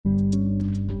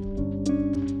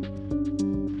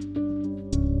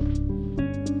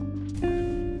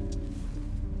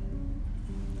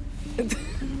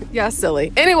Y'all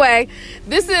silly. Anyway,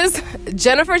 this is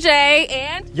Jennifer J.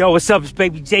 and... Yo, what's up? It's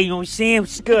Baby J. You know what I'm saying?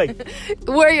 What's good?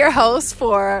 We're your hosts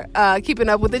for Keeping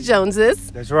Up with the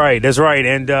Joneses. That's right.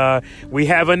 And we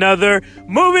have another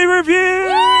movie review!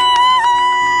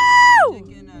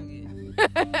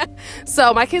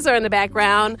 So my kids are in the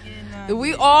background.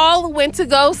 We all went to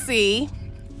go see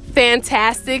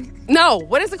Fantastic... No,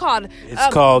 what is it called? It's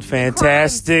called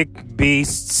Fantastic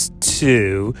Beasts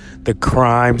 2, The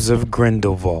Crimes of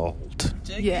Grindelwald.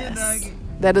 Yes.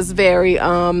 That is very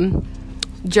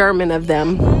German of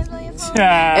them.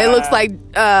 It looks like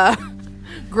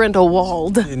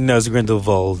Grindelwald. No, it's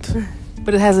Grindelwald.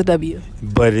 But it has a W.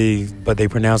 But they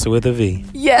pronounce it with a V.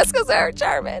 Yes, because they're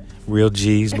German. Real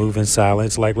G's move in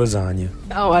silence like lasagna.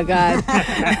 Oh, my God.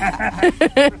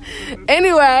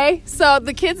 Anyway, so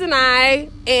the kids and I,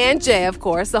 and Jay, of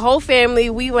course, the whole family,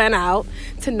 we went out.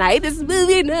 Tonight is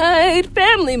movie night,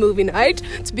 family movie night,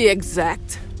 to be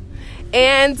exact.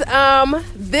 And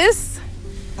this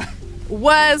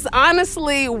was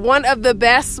honestly one of the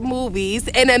best movies,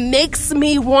 and it makes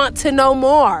me want to know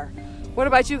more. What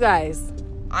about you guys?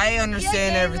 I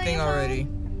understand everything already.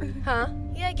 Huh?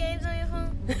 You got games on your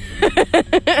phone?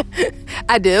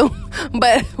 I do,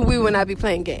 but we will not be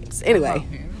playing games. Anyway,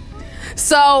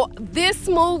 so this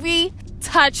movie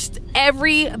touched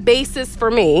every basis for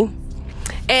me.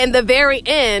 And the very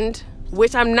end,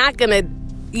 which I'm not going to,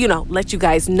 let you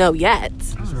guys know yet.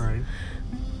 That's right.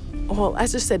 Well, I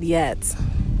just said yet.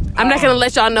 I'm not going to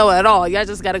let y'all know at all. Y'all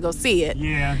just got to go see it.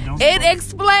 Yeah. It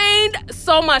explained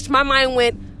so much. My mind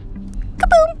went,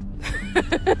 kaboom.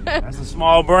 That's a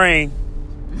small brain.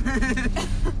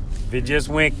 If it just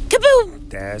went, Kaboom.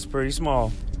 that's pretty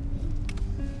small.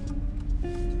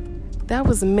 That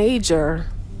was major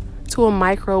to a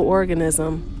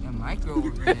microorganism.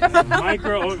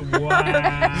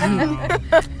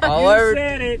 Wow. You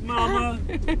said it, mama.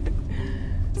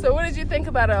 So what did you think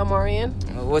about it, Omarion?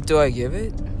 What do I give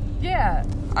it? Yeah.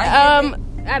 I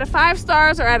Out of 5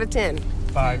 stars or out of 10?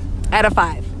 5. Out of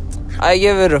 5. I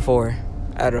give it a 4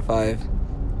 out of 5.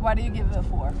 Why do you give it a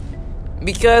 4?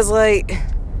 Because,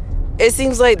 it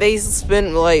seems like they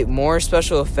spent, more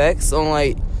special effects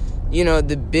on,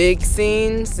 the big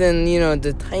scenes than,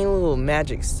 the tiny little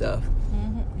magic stuff.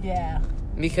 Mm-hmm. Yeah.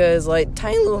 Because,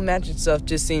 tiny little magic stuff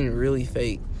just seemed really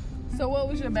fake. So what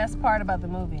was your best part about the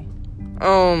movie?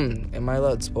 Am I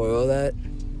allowed to spoil that?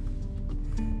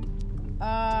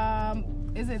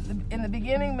 Is it in the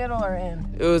beginning, middle, or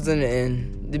end? It was in the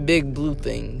end. The big blue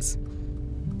things.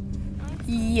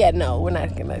 Yeah, no, we're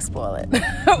not going to spoil it.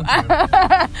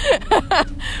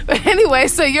 But anyway,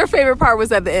 so your favorite part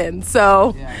was at the end.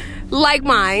 So, like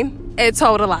mine, it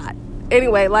told a lot.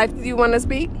 Anyway, Life, do you want to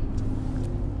speak?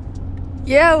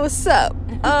 Yeah, what's up?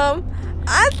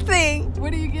 I think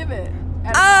What do you give it?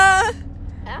 4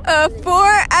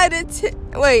 out of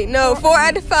 10. Wait, no, 4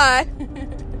 out of 5.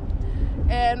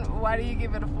 And why do you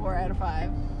give it a 4 out of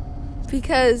 5?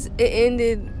 Because it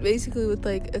ended basically with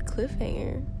a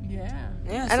cliffhanger. Yeah.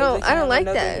 Yeah, I don't like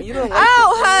that. You don't like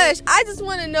Hush! I just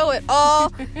want to know it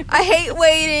all. I hate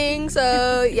waiting,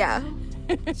 so yeah,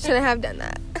 shouldn't have done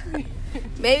that.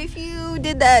 Maybe if you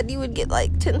did that, you would get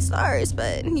 10 stars,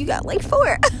 but you got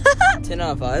 4. 10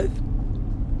 out of 5?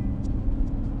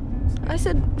 I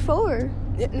said 4.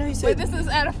 Yeah, no, you But said... this is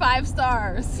out of 5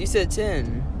 stars. You said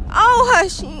 10. Oh,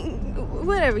 hush!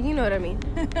 Whatever, you know what I mean.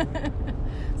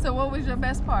 So what was your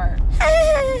best part?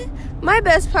 My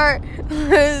best part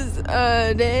was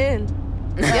the end.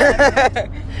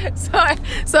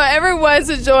 So everyone's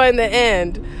enjoying the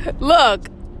end. Look,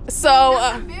 so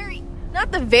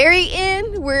Not the very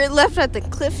end, where it left at the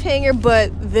cliffhanger,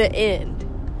 but the end,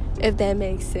 if that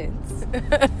makes sense.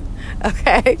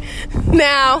 okay.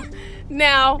 Now,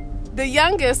 the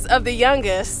youngest of the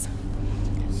youngest,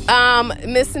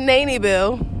 Miss Nanny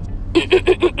Boo.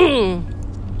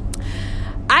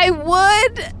 I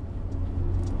would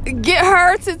get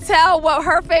her to tell what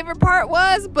her favorite part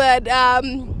was, but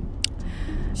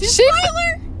she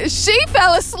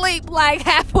fell asleep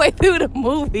halfway through the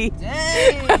movie.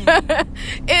 Dang.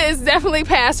 It is definitely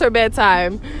past her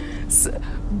bedtime.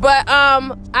 But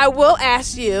I will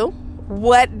ask you,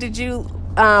 what do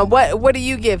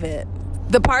you give it?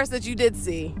 The parts that you did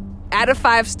see, out of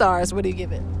 5 stars, what do you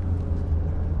give it?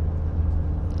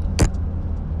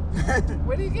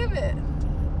 What do you give it?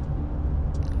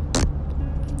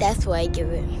 That's what I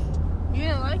give it. You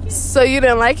didn't like it? So you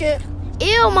didn't like it?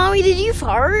 Ew, mommy, did you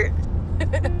fart?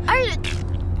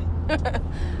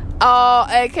 Oh,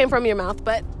 it came from your mouth,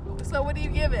 but so what do you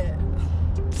give it?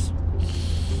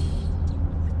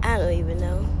 I don't even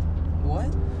know.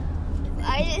 What?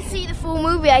 I didn't see the full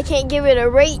movie. I can't give it a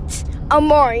rate.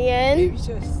 Omarion. Maybe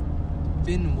just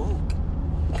been woke.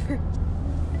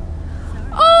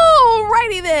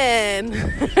 Alrighty then.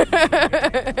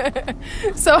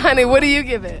 So, honey, what do you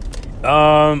give it?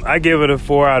 I give it a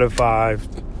 4 out of 5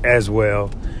 as well.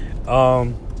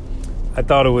 I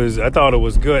thought it was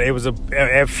good. It was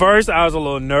at first I was a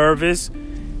little nervous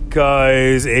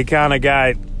because it kind of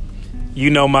got,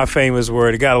 my famous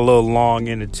word, it got a little long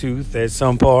in the tooth at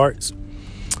some parts.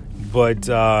 But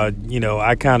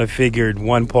I kind of figured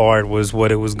one part was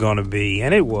what it was going to be,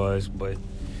 and it was, but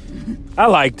I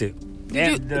liked it.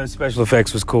 And the special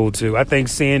effects was cool too. I think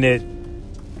seeing it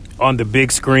on the big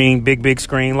screen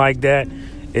like that,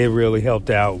 it really helped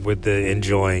out with the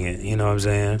enjoying it. You know what I'm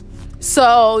saying?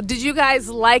 So, did you guys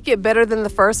like it better than the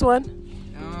first one?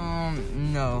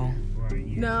 No.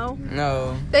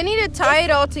 No? They need to tie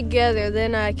it all together,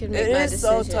 then I can make my It is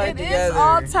decision. so tight It together. is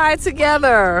all tied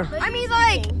together. I mean,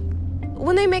 like,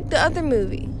 when they make the other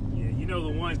movie. Yeah,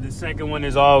 the second one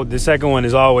is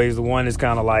always the one that's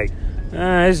kind of like,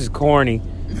 this is corny,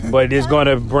 but it's going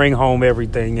to bring home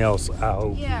everything else, I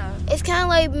hope. Yeah. It's kind of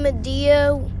like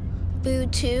Medea Boo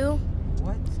 2.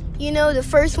 What? The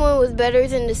first one was better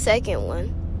than the second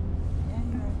one.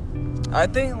 I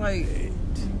think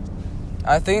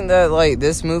that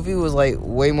this movie was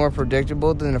way more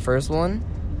predictable than the first one.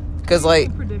 Cause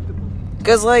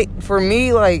for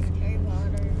me,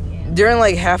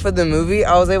 during half of the movie,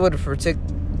 I was able to predict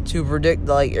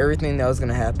everything that was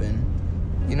gonna happen.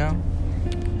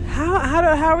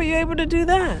 How were you able to do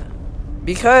that?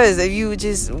 Because if you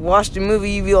just watch the movie,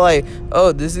 you'd be like,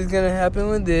 oh, this is gonna happen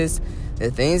with this.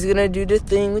 The thing's gonna do the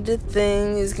thing with the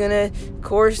thing. Is gonna, of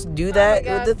course, do that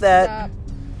with that.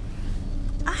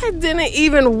 I didn't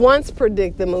even once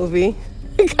predict the movie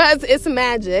because it's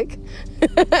magic.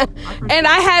 And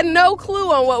I had no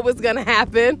clue on what was going to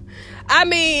happen. I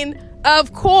mean,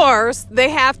 of course, they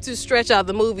have to stretch out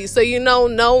the movie. So,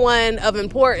 no one of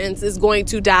importance is going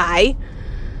to die.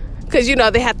 Because,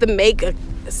 they have to make a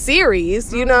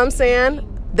series. You know what I'm saying?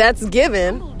 That's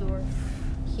given.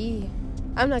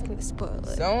 I'm not going to spoil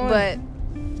it.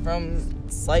 Someone from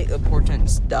slight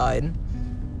importance died.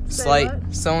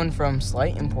 Someone from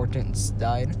slight importance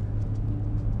died.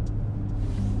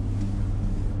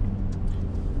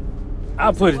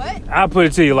 I'll put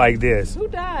it to you like this. Who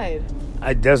died?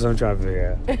 That's what I'm trying to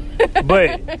figure out.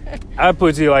 But I put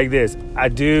it to you like this.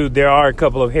 There are a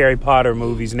couple of Harry Potter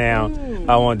movies now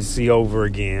I want to see over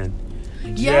again.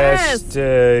 Yes. Just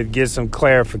to get some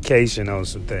clarification on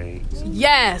some things.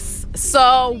 Yes.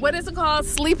 So, what is it called?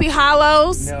 Sleepy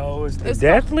Hollows? No, it's the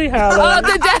Deathly Hallows.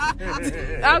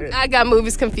 Oh, I got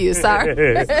movies confused. Sorry.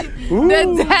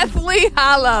 The Deathly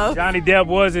Hollow. Johnny Depp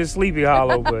was in Sleepy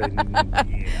Hollow, but yeah.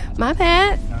 My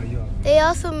bad. They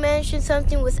also mentioned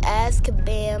something with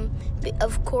Azkaban.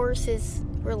 Of course, it's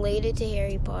related to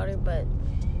Harry Potter, but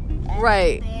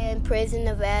Right. Azkaban, Prison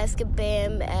of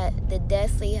Azkaban, at the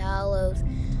Deathly Hallows.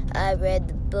 I read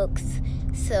the books,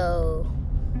 so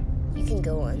you can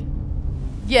go on.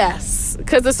 Yes,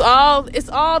 because it's all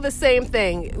the same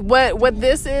thing. What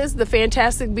this is, the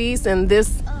Fantastic Beasts, and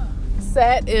this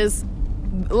set is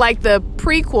like the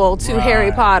prequel to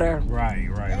Harry Potter. Right.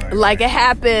 Like it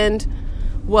happened,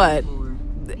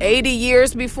 80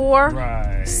 years before?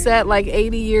 Right. Set like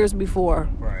 80 years before.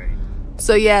 Right.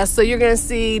 So so you're gonna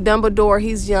see Dumbledore.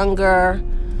 He's younger.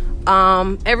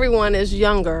 Everyone is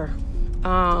younger.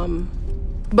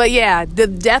 But yeah, the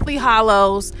Deathly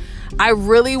Hallows. I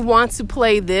really want to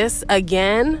play this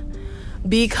again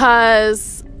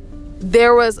because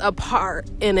there was a part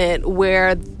in it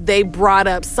where they brought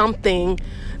up something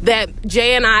that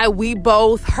Jay and we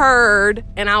both heard,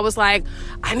 and I was like,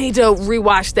 I need to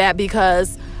rewatch that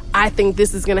because I think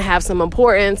this is going to have some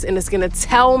importance and it's going to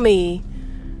tell me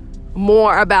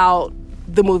more about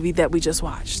the movie that we just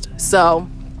watched. So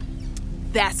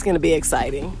that's going to be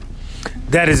exciting.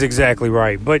 That is exactly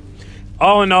right. But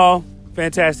all in all,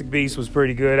 Fantastic Beasts was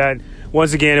pretty good.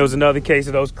 Once again, it was another case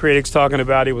of those critics talking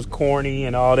about it was corny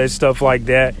and all that stuff like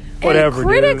that. Whatever, and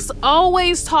critics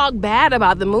always talk bad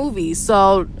about the movie,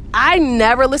 so I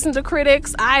never listen to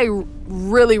critics. I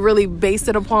really, really base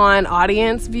it upon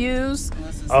audience views.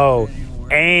 Oh,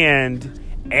 and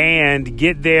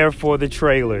get there for the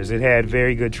trailers. It had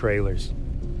very good trailers.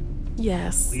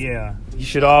 Yes. Yeah, you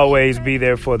should always be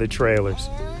there for the trailers.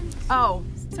 Oh,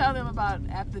 tell them about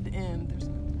after the end.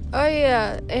 Oh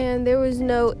yeah, and there was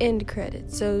no end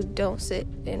credit, so don't sit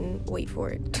and wait for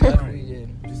it. We did.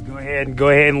 Just go ahead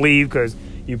and leave because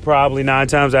you probably 9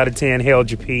 times out of 10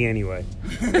 held your pee anyway.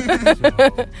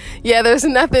 Yeah, there's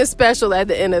nothing special at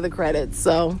the end of the credits,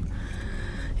 so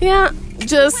yeah,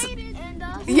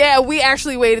 we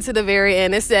actually waited to the very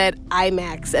end. It said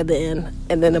IMAX at the end,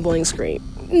 and then the blank screen.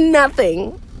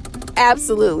 nothing.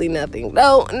 Absolutely nothing.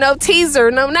 No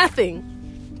teaser, no nothing.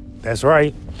 That's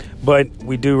right. But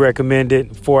we do recommend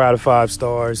it. 4 out of 5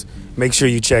 stars. Make sure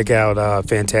you check out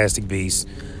Fantastic Beasts: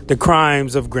 The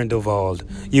Crimes of Grindelwald.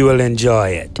 You will enjoy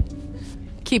it.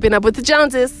 Keeping Up with the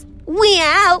Joneses. We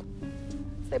out.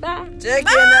 Say bye.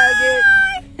 Chicken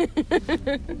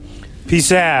nugget.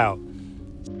 Peace out.